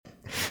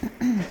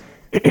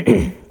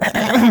You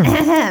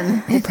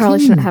probably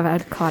shouldn't have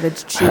had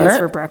cottage cheese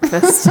for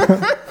breakfast.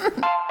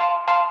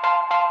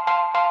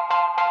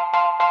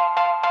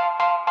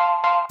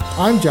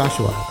 I'm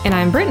Joshua. And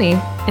I'm Brittany,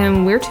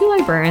 and we're two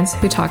librarians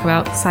who talk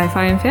about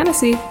sci-fi and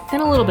fantasy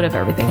and a little bit of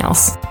everything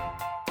else.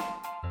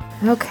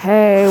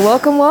 Okay,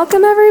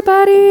 welcome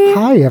everybody.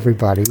 Hi,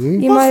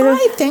 everybody.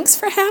 Hi, thanks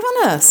for having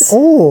us.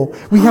 Oh,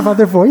 we have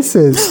other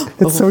voices.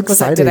 It's so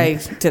exciting.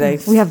 Did I?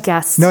 We have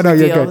guests. No,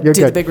 you're good. You're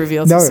do good. the big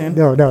reveal no, too soon?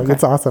 No, okay.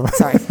 It's awesome.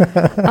 Sorry.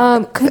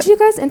 Could you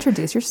guys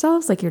introduce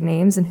yourselves, like your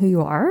names and who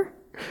you are?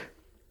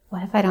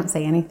 What if I don't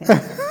say anything?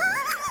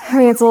 I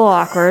mean, it's a little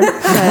awkward,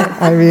 but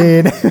I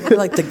mean,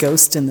 Like the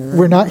ghost in the room.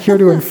 we're not here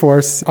to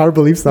enforce our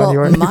beliefs on you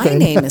or anything. my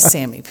name is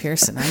Sammy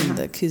Pearson. I'm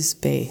the Coos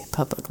Bay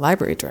Public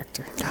Library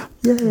Director.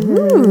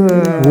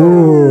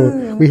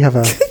 Ooh, we have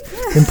a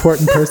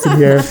important person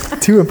here.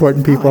 Two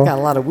important I people. got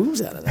a lot of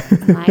woos out of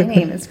that. My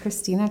name is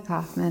Christina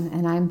Kaufman,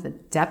 and I'm the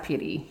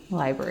Deputy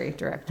Library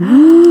Director.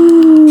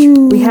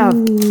 we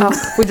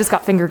just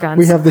got finger guns.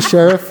 We have the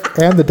sheriff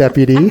and the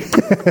deputy.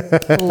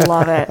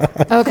 Love it.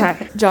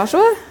 Okay,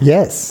 Joshua,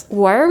 Yes.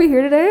 why are we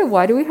here today?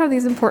 Why do we have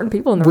these important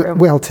people in the room?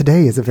 Well,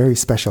 today is a very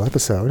special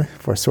episode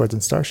for Swords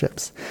and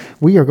Starships.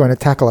 We are going to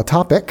tackle a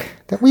topic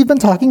that we've been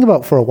talking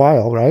about for a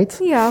while, right?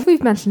 Yeah,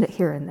 we've mentioned it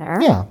here and there.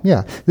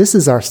 Yeah. This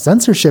is our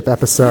censorship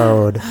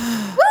episode.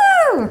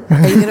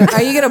 Are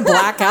you gonna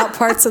black out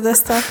parts of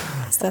this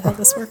stuff? Is that how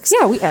this works?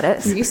 Yeah, we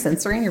edit. Are you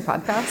censoring your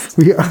podcast?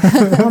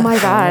 Oh my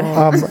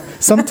God.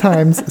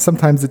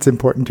 Sometimes it's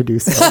important to do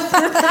so.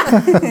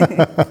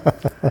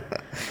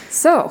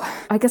 So,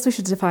 I guess we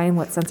should define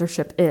what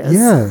censorship is.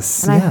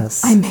 Yes, And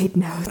yes. I made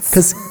notes.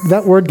 Because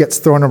that word gets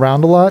thrown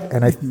around a lot,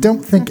 and I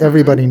don't think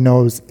everybody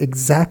knows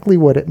exactly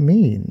what it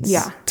means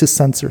to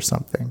censor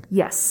something.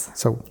 Yes.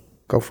 So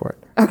go for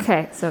it.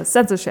 Okay, so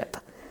censorship.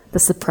 The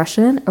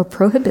suppression or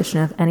prohibition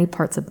of any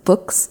parts of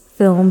books,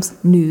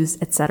 films, news,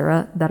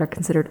 etc. that are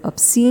considered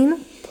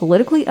obscene,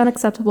 politically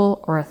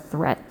unacceptable, or a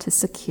threat to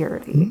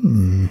security.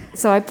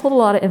 So I pulled a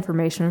lot of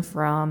information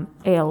from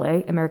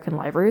ALA, American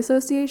Library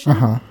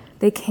Association.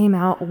 They came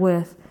out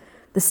with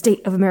the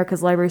State of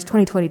America's Libraries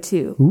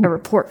 2022, a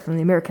report from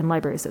the American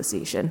Library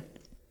Association.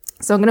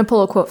 So I'm going to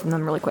pull a quote from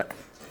them really quick.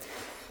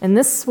 And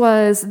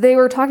they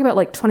were talking about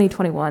like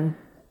 2021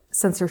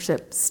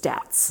 censorship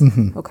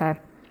stats. Okay.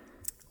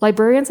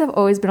 Librarians have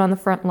always been on the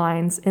front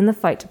lines in the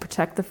fight to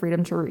protect the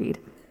freedom to read.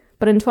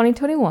 But in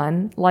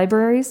 2021,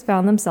 libraries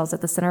found themselves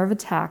at the center of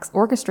attacks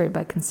orchestrated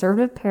by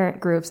conservative parent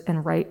groups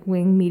and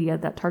right-wing media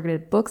that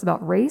targeted books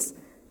about race,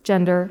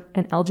 gender,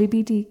 and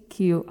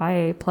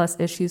LGBTQIA plus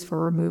issues for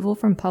removal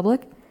from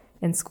public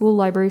and school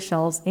library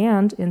shelves,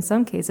 and in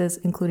some cases,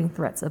 including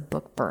threats of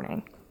book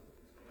burning.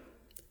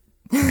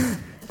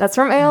 That's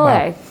from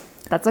ALA. Wow.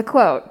 That's a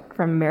quote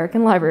from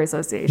American Library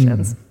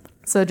Associations.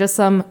 So just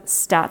some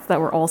stats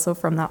that were also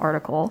from that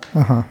article.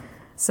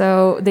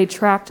 So they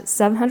tracked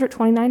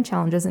 729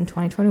 challenges in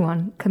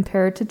 2021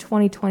 compared to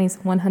 2020's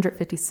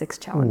 156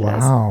 challenges.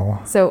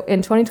 Wow. So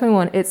in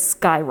 2021, it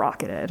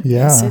skyrocketed.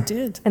 Yeah. Yes, it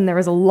did. And there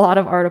was a lot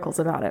of articles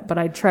about it, but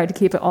I tried to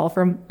keep it all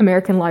from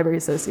American Library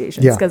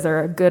Associations because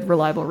they're a good,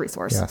 reliable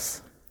resource.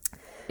 Yes.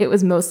 It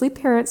was mostly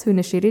parents who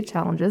initiated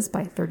challenges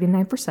by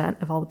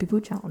 39% of all the people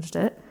who challenged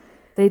it.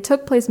 They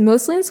took place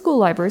mostly in school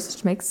libraries,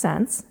 which makes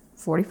sense,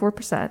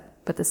 44%.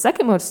 But the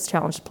second most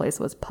challenged place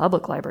was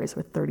public libraries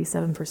with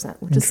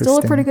 37%, which is still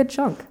a pretty good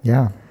chunk.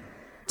 Yeah.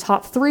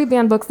 Top 3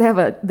 banned books. They have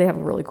a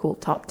really cool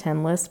top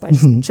 10 list, but I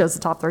just chose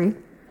the top 3.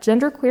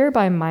 Genderqueer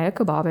by Maya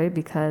Kobabe,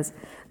 because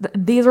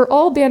these are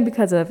all banned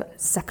because of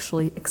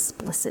sexually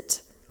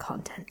explicit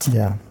content.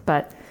 Yeah.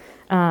 But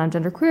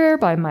Genderqueer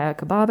by Maya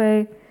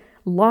Kobabe,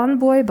 Lawn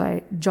Boy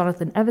by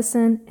Jonathan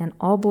Evison, and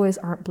All Boys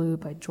Aren't Blue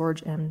by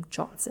George M.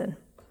 Johnson.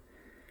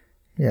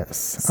 Yes.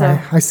 So-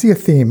 I see a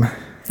theme.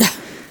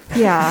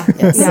 Yeah,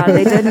 yeah,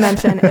 they did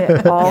mention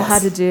it all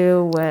had to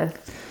do with,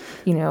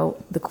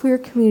 the queer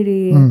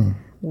community,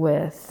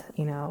 with,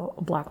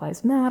 Black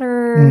Lives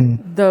Matter.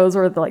 Those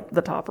were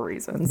the top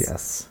reasons.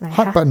 Yes.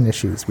 Hot button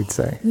issues, we'd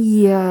say.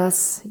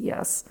 Yes.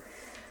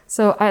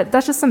 So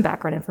that's just some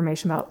background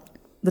information about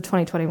the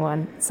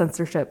 2021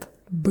 censorship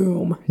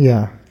boom.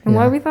 Yeah. And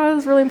why we thought it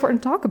was really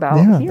important to talk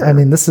about here. I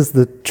mean, this is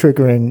the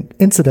triggering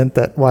incident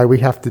that why we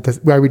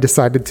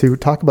decided to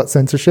talk about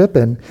censorship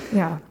and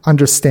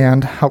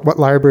understand what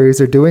libraries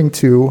are doing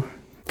to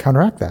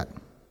counteract that.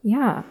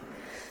 Yeah.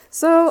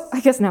 So I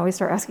guess now we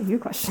start asking you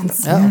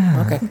questions.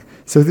 Oh, okay.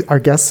 So our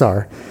guests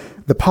are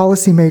the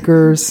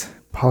policymakers,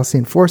 policy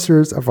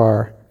enforcers of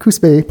our Coos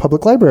Bay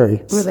Public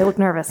Library. Ooh, they look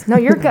nervous. No,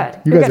 you're good.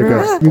 You guys are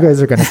good. You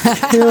guys are going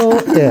to kill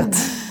it.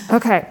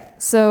 Okay.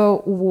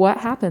 So what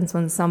happens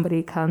when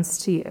somebody comes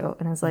to you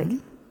and is like,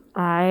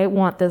 I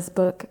want this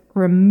book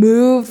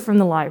removed from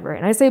the library?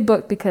 And I say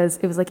book because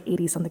it was like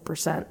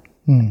 80-something%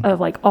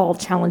 of all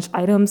challenged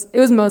items.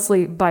 It was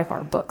mostly by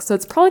far books. So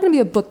it's probably going to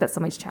be a book that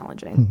somebody's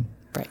challenging.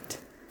 Right.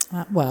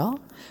 Well,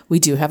 we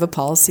do have a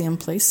policy in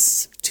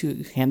place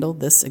to handle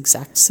this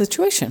exact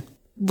situation.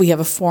 We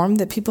have a form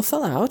that people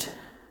fill out.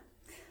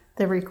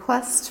 The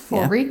request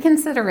for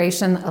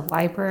reconsideration of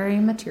library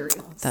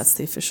materials. That's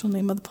the official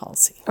name of the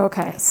policy.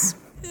 Okay.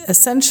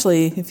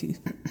 Essentially, if you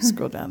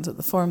scroll down to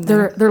the form,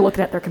 they're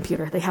looking at their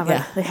computer. They have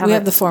it. We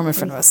have the form in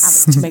front of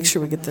us to make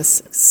sure we get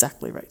this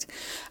exactly right.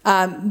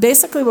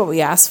 Basically, what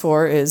we ask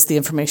for is the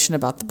information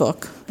about the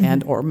book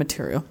and or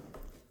material,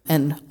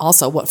 and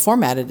also what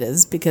format it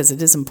is, because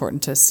it is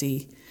important to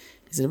see: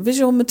 is it a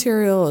visual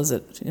material? Is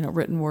it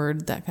written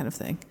word? That kind of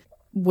thing.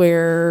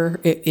 Where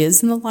it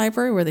is in the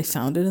library, where they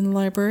found it in the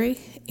library,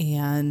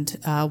 and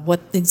what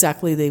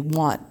exactly they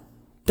want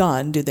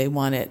done. Do they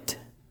want it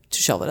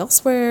to shelve it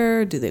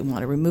elsewhere? Do they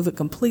want to remove it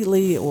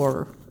completely,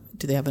 or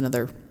do they have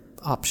another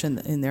option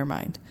in their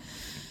mind?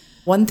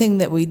 One thing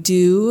that we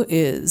do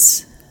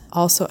is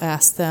also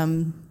ask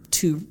them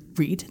to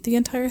read the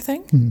entire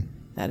thing.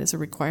 That is a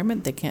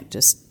requirement. They can't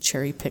just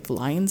cherry pick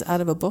lines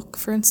out of a book,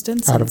 for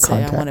instance, out and of say,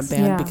 context. I want to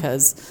ban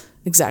because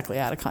exactly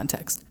out of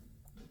context.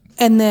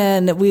 And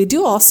then we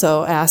do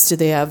also ask, do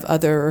they have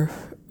other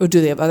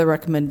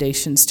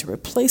recommendations to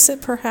replace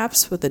it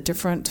perhaps with a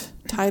different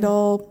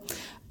title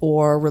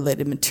or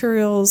related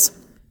materials?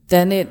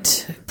 Then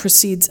it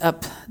proceeds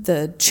up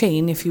the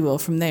chain, if you will,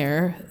 from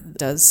there. It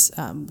does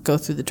go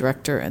through the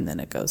director, and then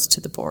it goes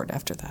to the board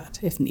after that,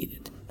 if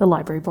needed. The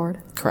library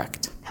board?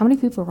 Correct. How many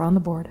people are on the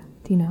board?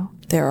 Do you know?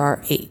 There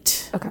are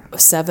 8. Okay.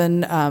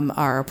 7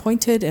 are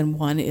appointed, and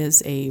 1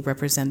 is a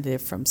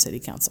representative from City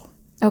Council.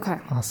 Okay.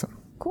 Awesome.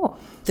 Cool.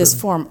 This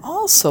form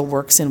also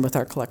works in with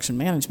our collection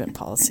management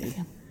policy.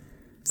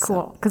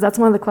 Cool. Because that's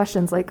one of the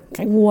questions,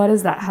 what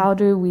is that? How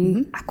do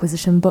we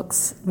acquisition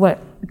books?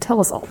 Tell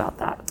us all about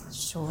that.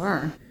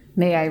 Sure.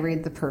 May I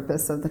read the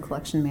purpose of the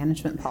collection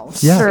management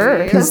policy? Yeah,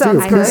 Sure. please do. I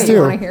know Please you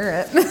do. want to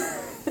hear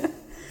it.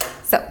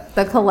 So,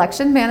 the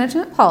collection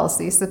management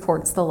policy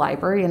supports the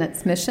library in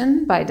its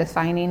mission by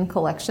defining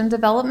collection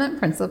development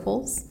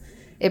principles.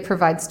 It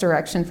provides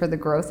direction for the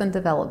growth and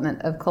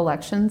development of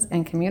collections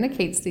and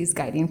communicates these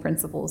guiding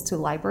principles to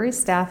library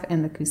staff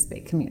and the Coos Bay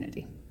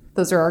community.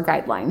 Those are our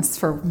guidelines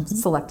for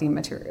selecting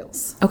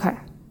materials Okay.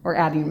 or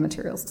adding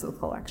materials to the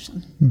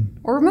collection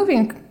or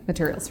removing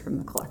materials from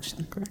the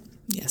collection. Correct.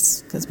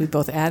 Yes, because we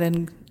both add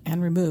and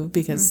remove,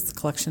 because the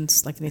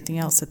collection's like anything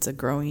else. It's a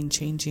growing,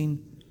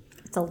 changing.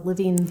 It's a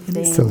living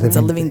thing. It's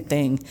a living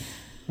thing.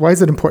 Why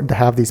is it important to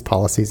have these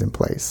policies in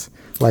place?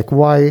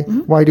 Why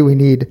do we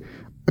need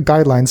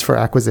guidelines for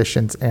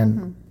acquisitions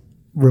and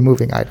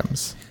removing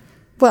items?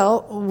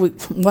 Well, we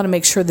want to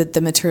make sure that the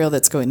material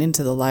that's going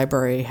into the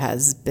library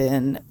has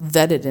been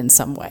vetted in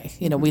some way.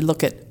 We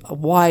look at a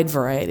wide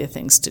variety of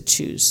things to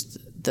choose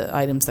the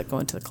items that go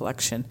into the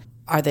collection.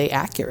 Are they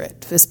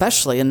accurate,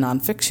 especially in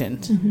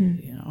nonfiction?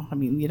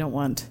 You don't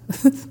want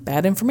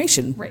bad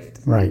information.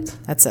 Right.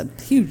 That's a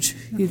huge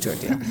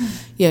ordeal.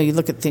 You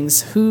look at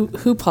things,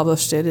 who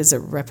published it, is a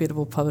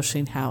reputable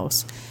publishing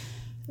house,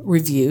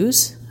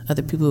 reviews,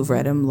 other people who've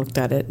read them, looked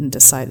at it, and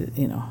decided,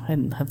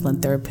 and have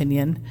lent their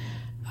opinion.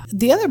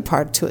 The other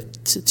part to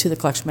it, to the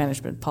collection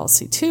management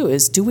policy too,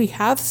 is do we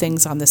have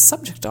things on this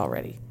subject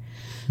already?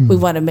 We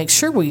want to make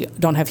sure we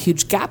don't have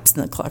huge gaps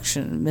in the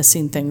collection,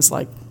 missing things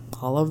like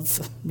all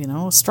of,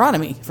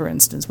 astronomy, for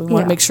instance. We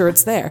want to make sure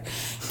it's there.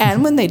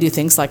 And when they do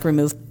things like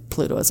remove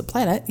Pluto as a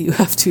planet, you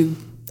have to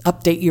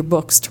update your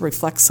books to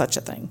reflect such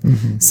a thing.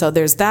 So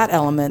there's that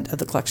element of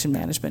the collection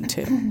management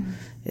too.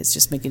 It's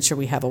just making sure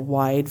we have a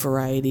wide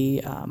variety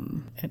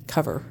and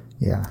cover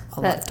a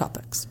lot of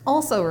topics.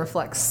 Also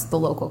reflects the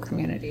local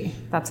community.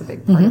 That's a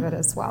big part of it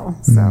as well.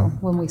 So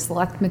when we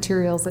select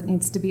materials, it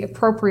needs to be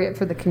appropriate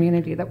for the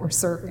community that we're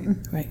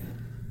serving.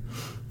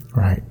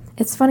 Right.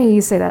 It's funny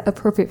you say that,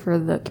 appropriate for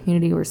the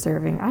community we're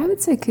serving. I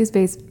would say Coos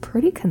Bay is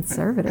pretty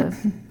conservative.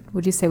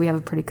 Would you say we have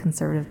a pretty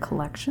conservative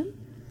collection?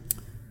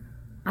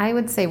 I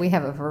would say we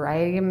have a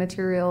variety of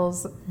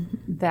materials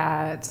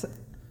that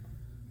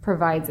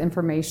provides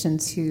information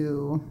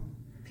to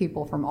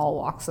people from all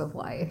walks of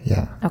life.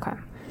 Yeah. Okay.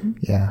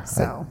 Yeah.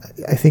 So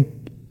I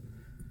think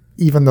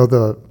even though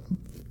the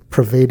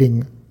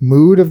pervading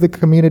mood of the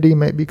community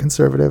might be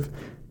conservative,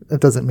 that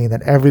doesn't mean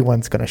that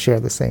everyone's going to share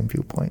the same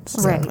viewpoints.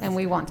 Right. And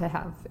we want to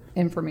have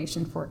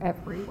information for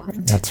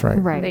everyone. That's right.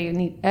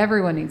 Right.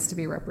 Everyone needs to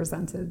be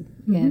represented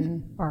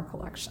in our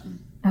collection.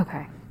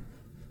 Okay.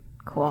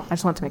 Cool. I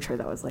just wanted to make sure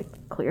that was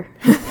clear.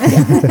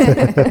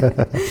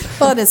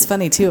 Well, it's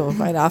funny too.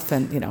 Quite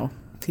often,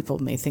 people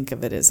may think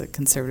of it as a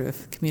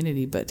conservative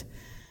community, but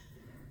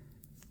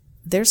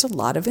there's a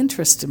lot of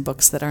interest in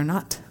books that are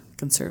not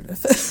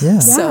conservative. Yeah.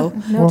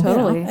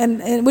 Totally.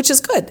 And which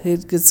is good.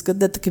 It's good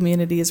that the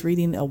community is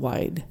reading a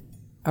wide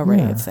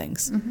array of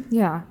things.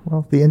 Yeah.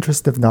 Well, the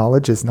interest of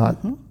knowledge is not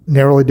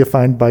narrowly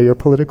defined by your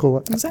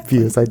political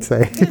views, I'd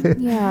say.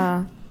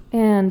 Yeah.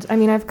 And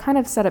I've kind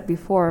of said it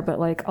before, but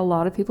a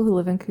lot of people who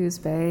live in Coos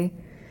Bay,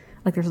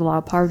 there's a lot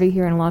of poverty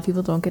here, and a lot of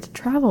people don't get to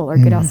travel or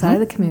get outside of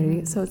the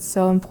community. So it's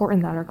so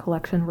important that our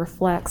collection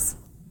reflects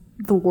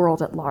the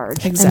world at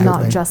large and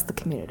not just the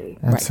community.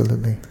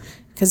 Absolutely.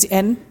 Because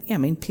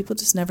people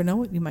just never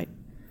know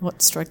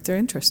what strike their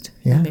interest.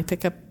 Yeah. You may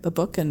pick up a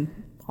book and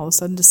all of a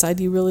sudden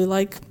decide you really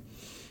like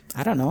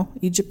I don't know,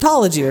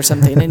 Egyptology or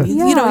something. And,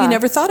 you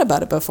never thought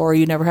about it before.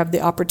 You never have the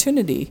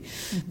opportunity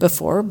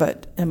before.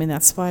 But, I mean,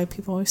 that's why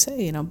people always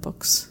say,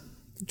 books,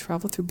 you can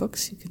travel through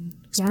books. You can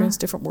experience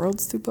different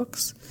worlds through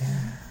books.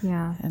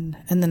 Yeah. And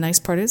the nice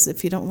part is,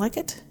 if you don't like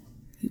it,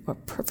 you are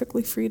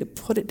perfectly free to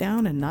put it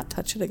down and not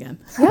touch it again.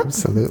 Yep.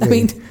 Absolutely. I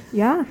mean,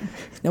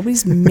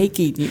 nobody's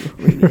making you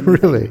read it.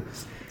 Really.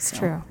 It's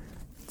true.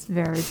 It's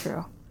very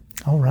true.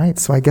 All right.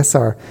 So I guess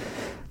our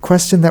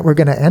question that we're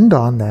going to end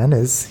on then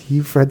is,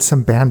 you've read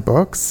some banned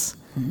books.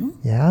 Mm-hmm.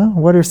 Yeah.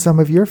 What are some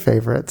of your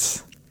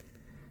favorites?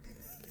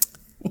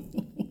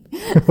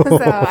 So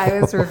I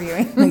was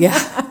reviewing.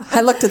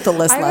 I looked at the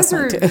list last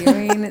night too. I was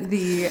reviewing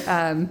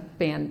the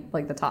banned,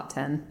 like the top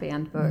 10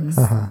 banned books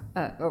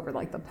over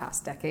like the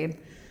past decade.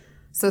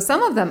 So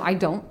some of them I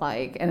don't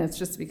like, and it's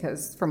just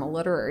because from a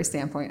literary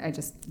standpoint, I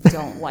just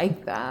don't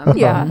like them.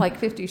 Like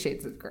 50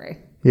 Shades of Grey.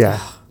 Yeah.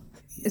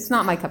 It's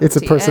not my cup of tea. It's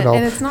a personal.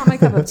 And it's not my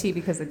cup of tea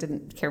because I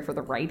didn't care for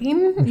the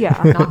writing.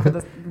 Not for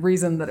the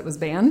reason that it was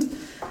banned.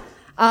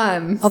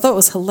 Although it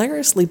was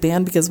hilariously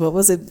banned because what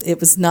was it? It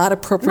was not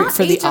appropriate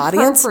for the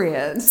audience.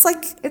 It's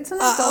like it's an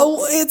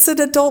adult. It's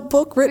an adult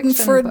book written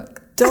for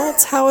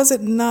adults. How is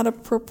it not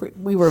appropriate?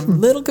 We were a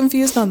little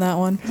confused on that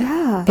one.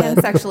 Yeah, and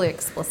sexually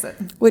explicit.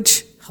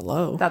 Which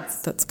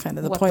that's kind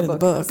of the point of the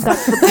book.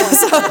 That's the point.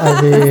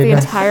 That's the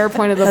entire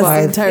point of the book.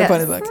 That's the entire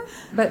point of the book.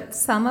 But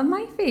some of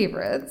my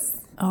favorites.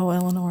 Oh,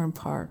 Eleanor and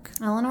Park.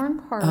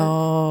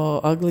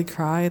 Oh, Ugly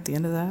Cry at the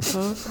end of that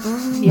book.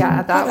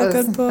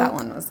 That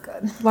one was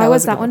good. Why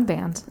was that one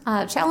banned?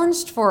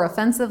 Challenged for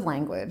offensive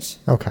language.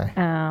 Okay.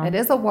 It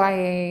is a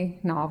YA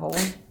novel.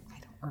 I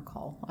don't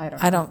recall.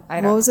 I don't.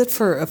 What was it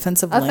for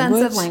offensive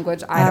language? Offensive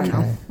language. I don't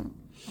know.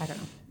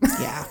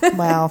 Yeah.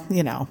 Well,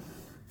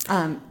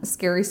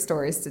 Scary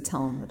Stories to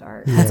Tell in the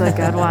Dark. That's a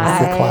good one.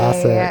 That's a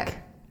classic.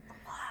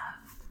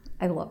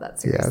 I love that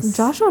series. Yes.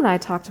 Joshua and I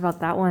talked about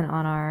that one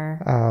on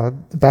our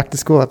back to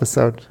school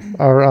episode.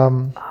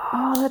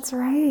 Oh, that's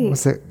right.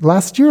 Was it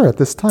last year at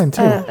this time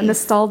too?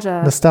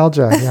 Nostalgia.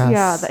 Yes.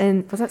 Yeah,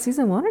 and was that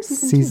season 1 or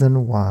season 2?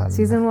 Season 1.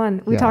 Season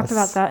 1. We talked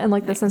about that and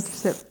like the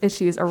censorship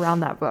issues around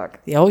that book.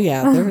 Oh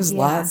yeah, there was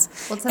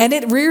lots. And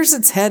it rears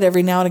its head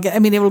every now and again. I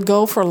mean, it will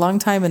go for a long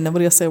time and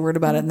nobody will say a word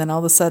about it, and then all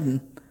of a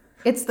sudden,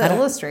 it's the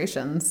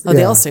illustrations. Oh,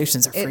 the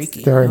illustrations are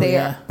freaky. They're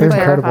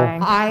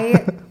incredible.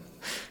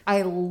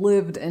 I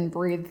lived and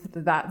breathed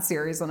that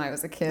series when I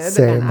was a kid.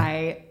 Same.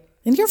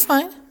 And you're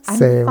fine. I'm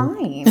Same.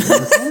 fine.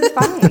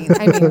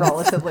 I mean,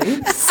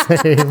 relatively.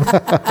 Same.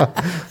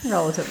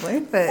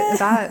 Relatively.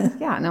 But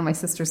my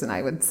sisters and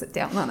I would sit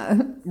down on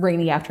a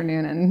rainy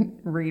afternoon and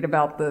read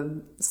about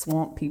the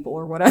swamp people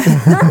or whatever.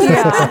 And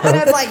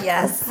I was like,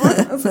 yes,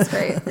 this is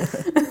great.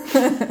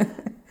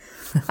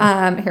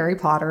 Harry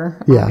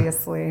Potter,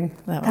 obviously.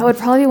 That would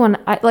probably be one.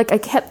 I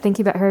kept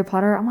thinking about Harry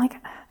Potter. I'm like,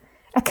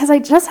 because I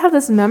just have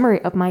this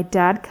memory of my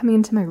dad coming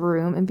into my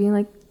room and being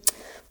like,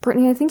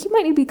 Brittany, I think you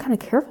might need to be kind of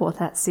careful with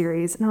that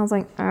series. And I was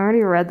like, I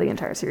already read the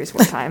entire series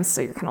 4 times, so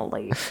you're kind of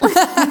late.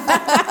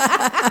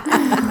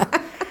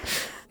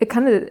 It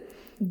kind of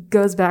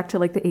goes back to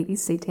like the 80s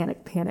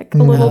satanic panic a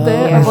little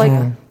bit of like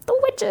the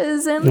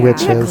witches and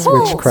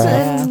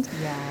witchcraft.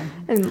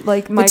 And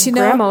like my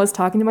grandma was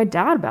talking to my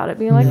dad about it,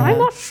 being like, I'm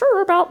not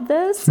sure about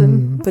this.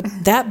 And But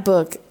that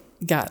book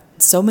got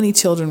so many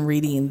children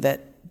reading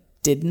that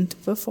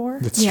didn't before.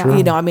 That's true.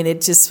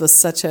 It just was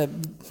such a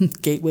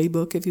gateway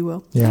book, if you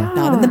will. Yeah.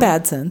 Not in the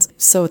bad sense.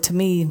 So to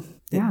me,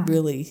 it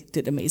really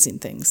did amazing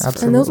things.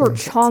 Absolutely. And those were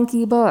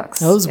chonky books.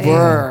 Those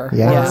were.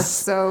 Yes. They were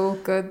so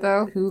good,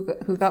 though.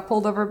 Who got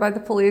pulled over by the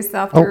police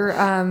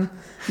after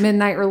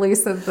midnight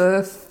release of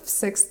the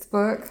 6th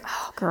book?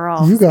 Oh,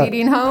 girl.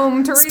 Speeding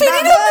home to read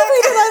that book.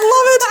 I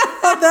love it.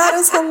 Oh, that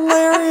is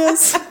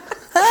hilarious.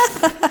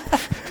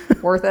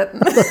 Worth it.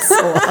 That's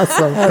so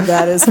awesome. Oh,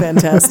 that is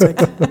fantastic.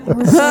 And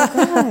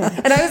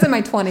I was in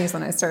my 20s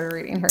when I started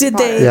reading Harry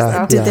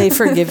Potter. Did they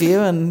forgive you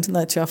and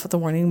let you off with a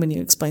warning when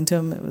you explained to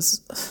them it's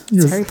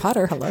Harry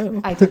Potter?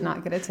 Hello. I did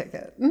not get a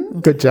ticket.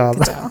 Good job.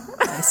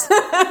 Nice.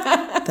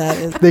 That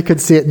is. They could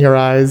see it in your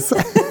eyes.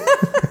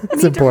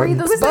 It's important.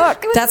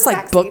 That's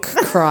like book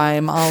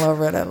crime all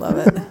over it. I love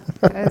it.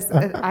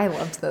 I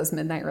loved those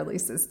midnight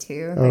releases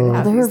too. They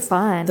were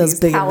fun. Those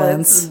big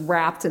events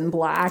wrapped in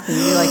black, and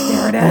you're like,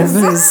 there it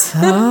is.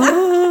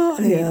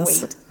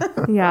 Yes.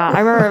 Yeah, I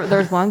remember there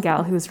was one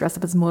gal who was dressed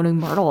up as Moaning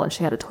Myrtle, and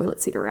she had a toilet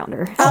seat around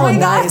her. Oh,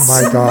 nice!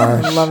 Oh my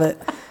gosh, I love it.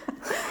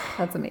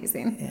 That's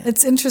amazing. Yeah.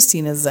 It's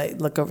interesting as I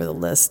look over the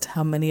list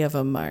how many of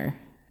them are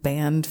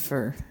banned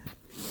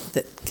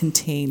that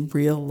contain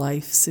real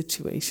life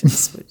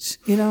situations, which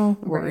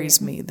worries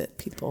me that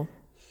people.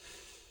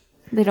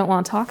 They don't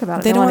want to talk about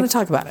it. They don't want to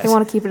talk about it. They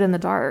want to keep it in the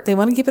dark. They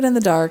want to keep it in the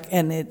dark,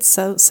 and it's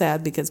so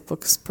sad because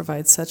books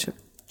provide such a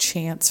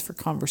chance for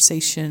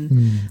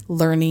conversation,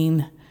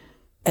 learning,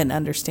 and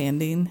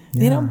understanding.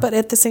 But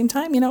at the same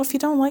time, if you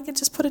don't like it,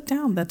 just put it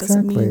down. That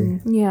doesn't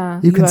mean you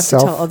have to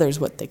tell others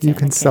what they can. You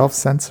can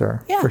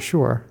self-censor for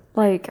sure.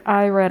 Like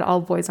I read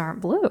All Boys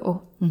Aren't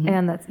Blue,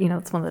 and that's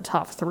it's one of the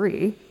top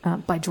 3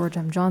 by George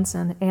M.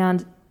 Johnson,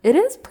 and it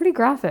is pretty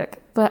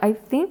graphic. But I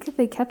think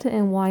they kept it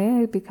in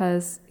YA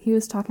because he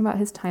was talking about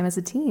his time as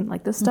a teen.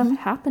 Like, this stuff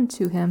happened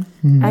to him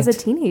as a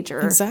teenager.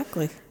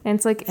 Exactly. And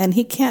it's like... And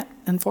he can't,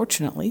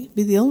 unfortunately,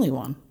 be the only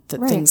one that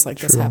things like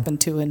this happen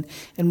to.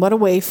 And what a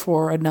way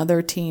for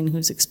another teen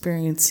who's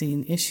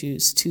experiencing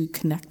issues to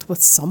connect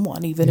with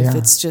someone, even if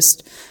it's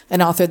just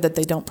an author that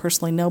they don't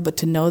personally know, but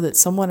to know that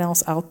someone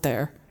else out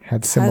there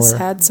has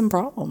had some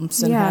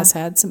problems and has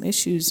had some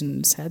issues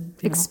and has had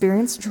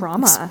experienced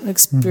trauma,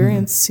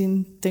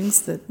 experiencing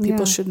things that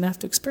people shouldn't have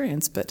to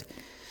experience. But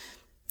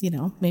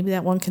maybe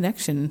that one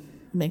connection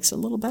makes it a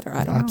little better.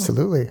 I don't know.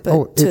 Absolutely.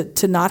 But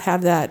to not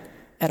have that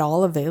at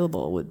all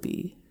available would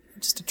be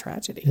just a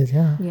tragedy.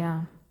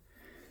 Yeah.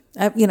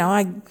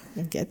 I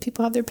get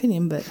people have their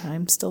opinion, but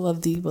I'm still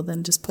of the, well,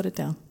 then just put it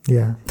down.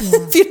 Yeah.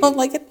 If you don't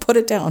like it, put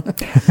it down.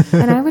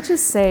 And I would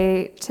just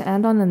say, to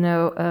end on the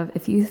note of,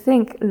 if you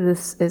think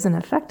this isn't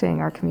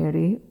affecting our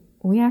community,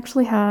 we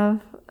actually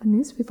have a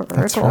newspaper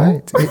article.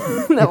 That's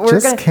right. It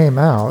just came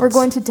out. We're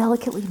going to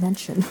delicately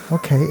mention.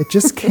 Okay. It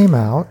just came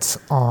out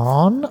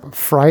on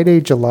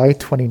Friday, July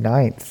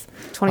 29th.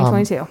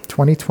 2022.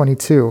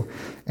 2022.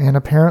 And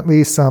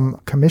apparently some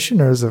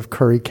commissioners of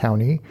Curry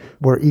County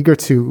were eager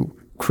to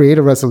create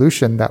a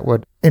resolution that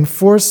would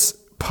enforce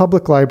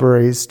public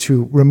libraries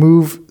to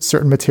remove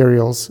certain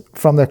materials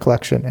from their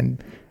collection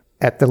and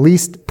at the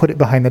least put it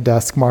behind the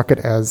desk, mark it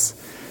as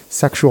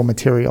sexual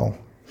material.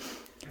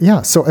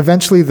 Yeah, so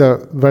eventually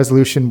the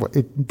resolution,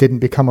 it didn't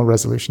become a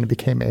resolution, it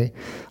became a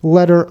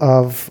letter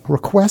of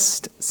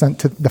request sent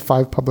to the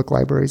 5 public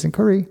libraries in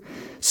Curry,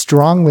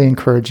 strongly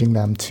encouraging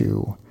them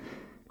to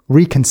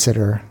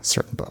reconsider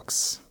certain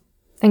books.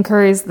 And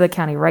Curry's the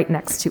county right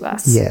next to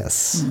us.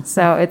 Yes.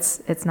 So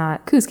it's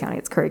not Coos County,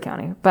 it's Curry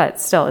County. But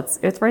still,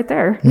 it's right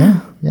there.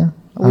 Yeah.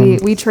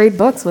 We trade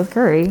books with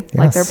Curry,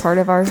 like they're part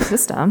of our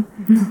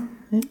system.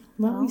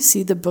 Well, you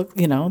see the book,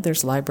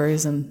 there's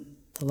libraries in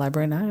the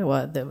library in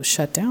Iowa that was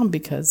shut down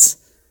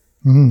because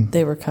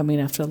they were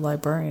coming after the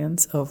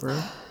librarians over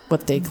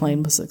what they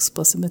claimed was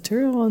explicit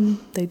material, and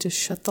they just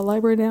shut the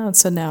library down.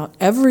 So now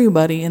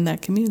everybody in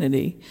that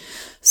community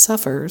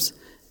suffers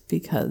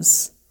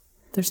because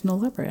there's no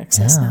library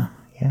access now.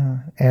 Yeah,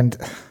 and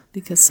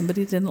because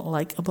somebody didn't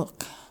like a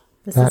book.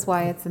 This is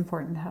why it's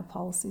important to have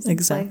policies in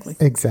place.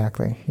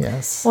 Exactly,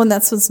 yes. Well, and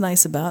that's what's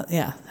nice about,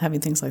 having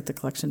things like the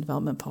collection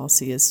development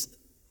policy is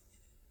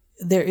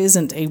there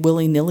isn't a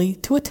willy-nilly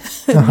to it.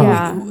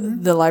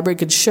 The library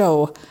could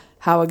show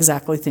how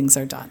exactly things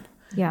are done.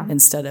 Yeah.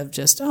 Instead of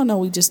just, oh, no,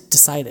 we just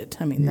decided.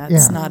 I mean,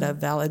 that's not a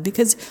valid,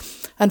 because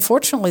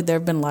unfortunately there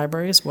have been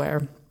libraries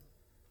where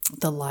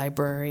the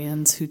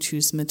librarians who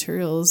choose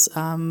materials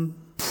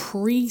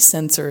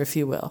pre-censor, if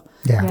you will.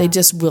 Yeah. They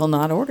just will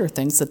not order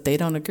things that they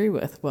don't agree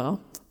with.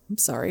 Well, I'm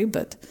sorry,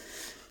 but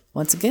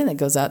once again, it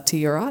goes out to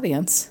your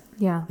audience.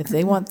 Yeah. If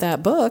they want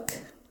that book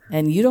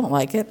and you don't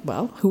like it,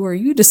 well, who are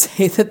you to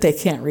say that they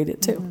can't read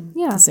it too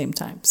at the same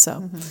time?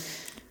 So,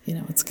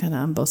 it's kind of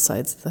on both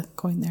sides of the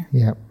coin there.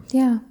 Yeah.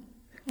 Yeah.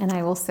 And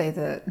I will say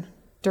that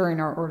during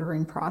our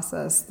ordering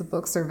process, the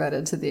books are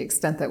vetted to the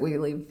extent that we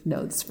leave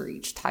notes for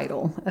each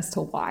title as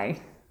to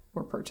why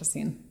we're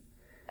purchasing.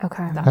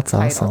 Okay. That's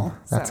awesome.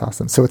 That's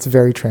awesome. So it's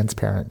very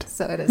transparent.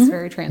 So it is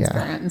very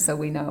transparent. And so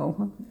we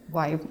know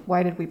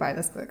why did we buy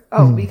this book?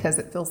 Oh, because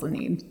it fills a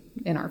need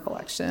in our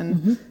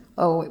collection.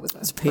 Oh, it was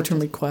a patron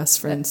request,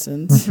 for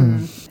instance.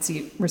 So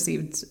you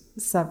received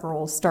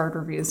several starred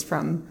reviews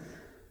from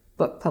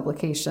book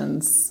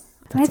publications.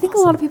 And I think a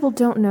lot of people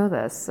don't know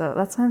this. So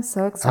that's why I'm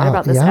so excited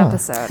about this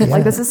episode.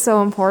 Like, this is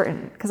so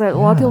important because a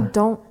lot of people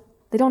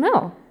don't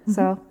know.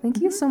 So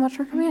thank you so much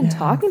for coming and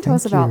talking to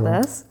us about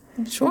this.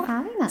 Thanks for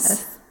having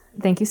us.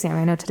 Thank you,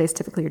 Sammy. I know today's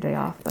typically your day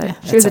off, but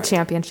she was a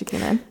champion. She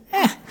came in.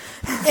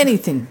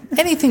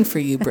 Anything for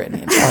you,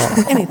 Brittany.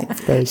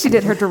 Anything. She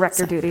did her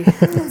director duty.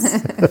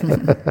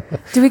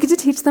 Do we get to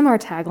teach them our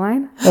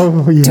tagline?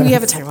 Oh, yeah. Do we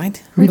have a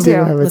tagline? We do.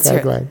 Have a Let's hear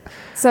it. tagline.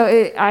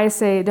 So I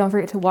say, don't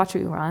forget to watch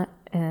what you want.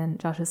 And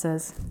Joshua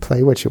says,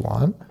 play what you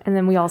want. And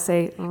then we all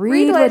say,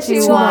 read what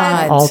you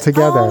want. All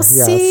together. Oh,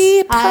 yes.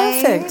 see,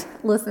 perfect.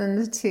 I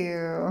listened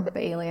to the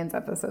Aliens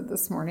episode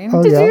this morning.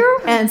 Oh, Did you?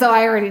 And so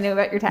I already knew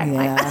about your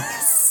tagline.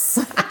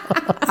 Yes.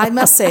 I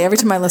must say, every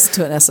time I listen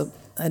to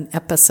an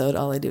episode,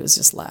 all I do is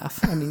just laugh.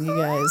 I mean, you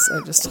guys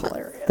are just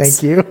hilarious.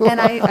 Thank you.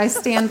 And I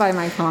stand by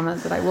my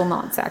comment that I will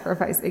not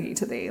sacrifice Iggy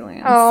to the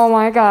aliens. Oh,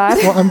 my God.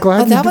 Well, I'm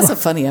glad that was a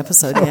funny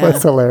episode. That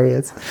was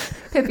hilarious.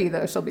 Pippi,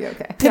 though, she'll be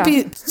okay.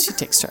 Pippi, she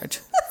takes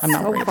charge. I'm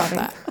not worried about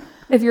that.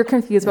 If you're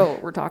confused about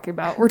what we're talking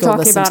about, we're Go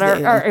talking about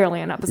our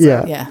alien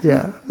episode.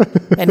 Yeah.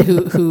 And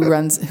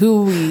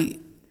who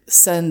we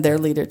send their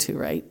leader to,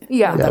 right?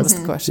 Yeah. That was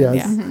the question.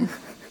 Yes. Yeah.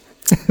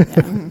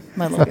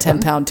 My little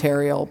 10-pound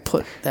terrier will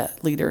put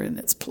that leader in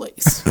its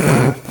place.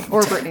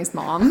 Or Brittany's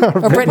mom.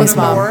 Or Brittany's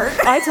mom.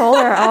 I told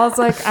her, I was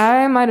like,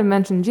 I might have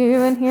mentioned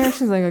you in here.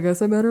 She's like, I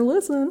guess I better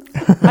listen.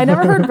 I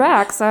never heard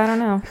back, so I don't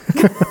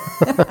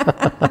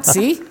know.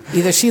 See?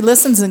 Either she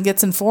listens and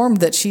gets informed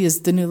that she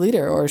is the new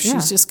leader, or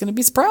she's just going to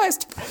be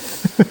surprised.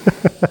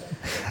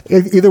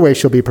 Either way,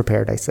 she'll be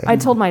prepared, I say. I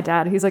told my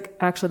dad. He's like,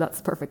 actually, that's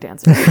the perfect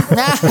answer.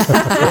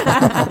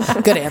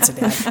 Good answer,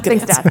 Dad. Good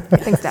Thanks, answer. Dad.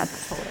 Thanks, Dad.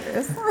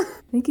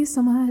 Thank you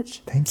so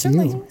much. Thank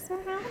you.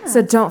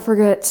 So don't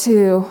forget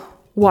to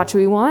watch what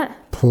you want.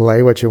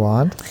 Play what you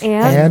want.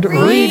 And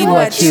read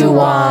what you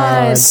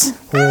want.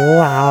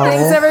 Wow.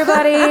 Thanks,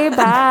 everybody.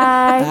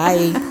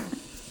 Bye. Bye.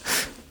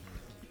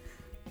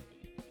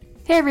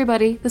 Hey,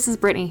 everybody. This is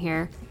Brittany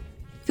here.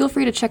 Feel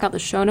free to check out the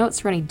show notes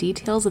for any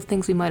details of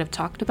things we might have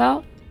talked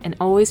about. And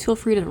always feel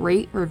free to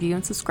rate, review,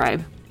 and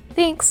subscribe.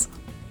 Thanks.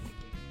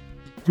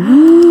 We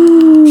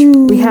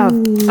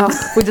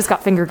just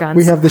got finger guns.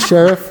 We have the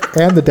sheriff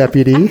and the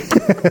deputy.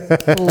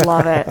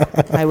 Love it.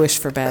 I wish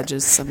for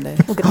badges someday.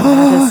 We'll get the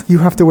badges. You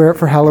have to wear it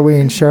for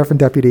Halloween, sheriff and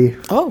deputy.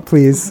 Oh.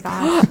 Please.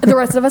 The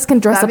rest of us can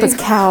dress up as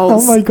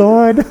cows. Oh my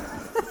God.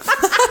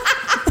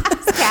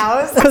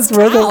 Cows. Because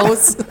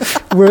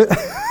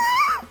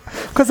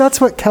because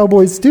that's what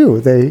cowboys do.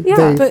 They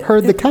but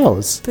herd the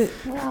cows. But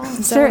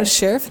is that what a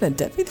sheriff and a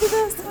deputy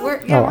does? I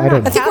don't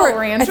know. I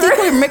think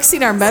we're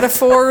mixing our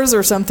metaphors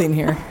or something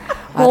here.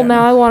 Well,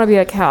 now I want to be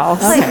a cow.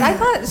 Like, I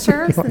thought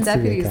sheriffs and wants to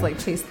be a deputies cow. like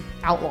chase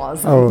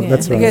outlaws. Oh, and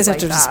that's You right. guys have like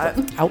to just that.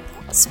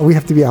 outlaws. Oh, we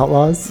have to be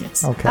outlaws?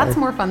 Yes. Okay. That's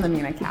more fun than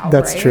being a cow.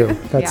 That's right? true.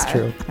 That's Yeah.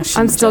 true.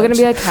 I'm still going to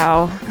be a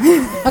cow.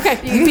 Okay,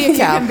 you can be a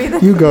cow.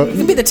 You go. You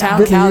can be the town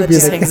Brittany, cow you that be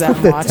just the- hangs out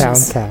and the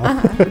watches.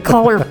 town cow.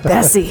 Call her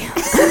Bessie.